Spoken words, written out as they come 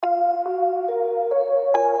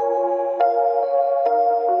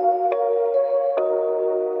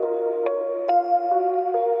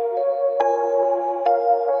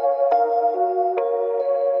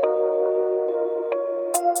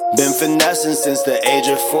finessing since the age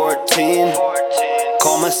of 14.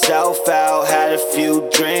 Called myself out, had a few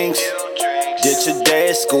drinks. Ditch a day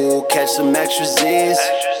at school, catch some extra Z's.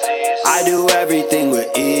 I do everything with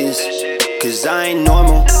ease, cause I ain't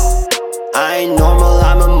normal. I ain't normal,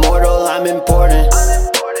 I'm immortal, I'm important.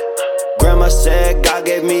 Grandma said God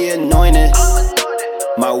gave me anointed.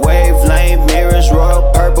 My wavelength mirrors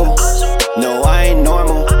royal purple. No, I ain't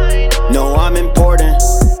normal, no, I'm important.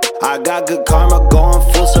 I got good karma going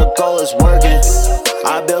full circle, it's working.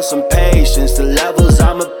 I built some patience, the levels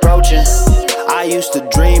I'm approaching. I used to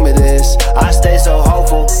dream of this, I stay so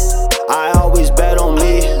hopeful. I always bet on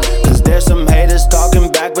me, cause there's some haters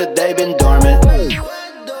talking back but they been dormant.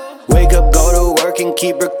 Wake up, go to work and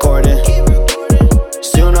keep recording.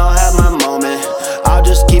 Soon I'll have my moment, I'll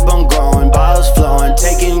just keep on growing. Bottles flowing,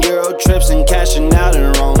 taking Euro trips and cashing out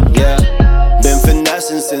in Rome, yeah. Been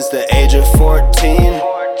finessing since the age of 14.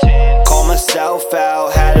 Called myself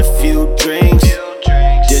out, had a few drinks.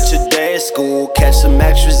 Ditch a day at school, catch some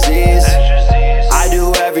extra Z's. I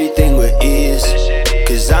do everything with ease,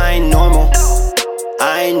 cause I ain't normal.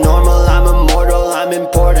 I ain't normal, I'm immortal, I'm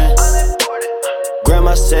important.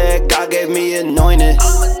 Grandma said God gave me anointed.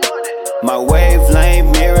 My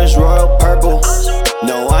wavelength mirrors royal purple.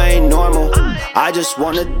 No, I ain't normal, I just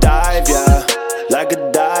wanna dive, yeah. Like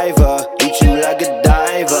a diver, eat you like a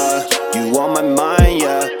diver. You on my mind,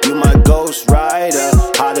 yeah, you my ghost rider.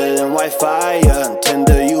 Hotter than Wi-Fi, yeah.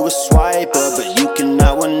 Tender, you a swiper, but you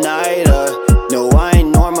cannot one-nighter. No, I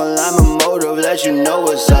ain't normal, I'm a motive, let you know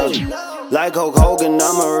what's up. Like Hulk Hogan,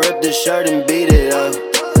 I'ma rip the shirt and beat it up.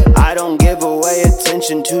 I don't give away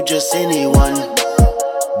attention to just anyone.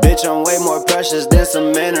 Bitch, I'm way more precious than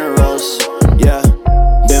some minerals, yeah.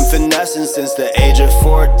 Been finessing since the age of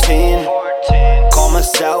 14. Called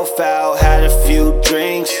myself out, had a few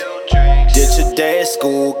drinks. Ditch a day at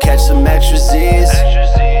school, catch some extra Z's.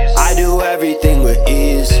 I do everything with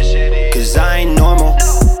ease, cause I ain't normal.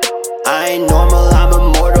 I ain't normal,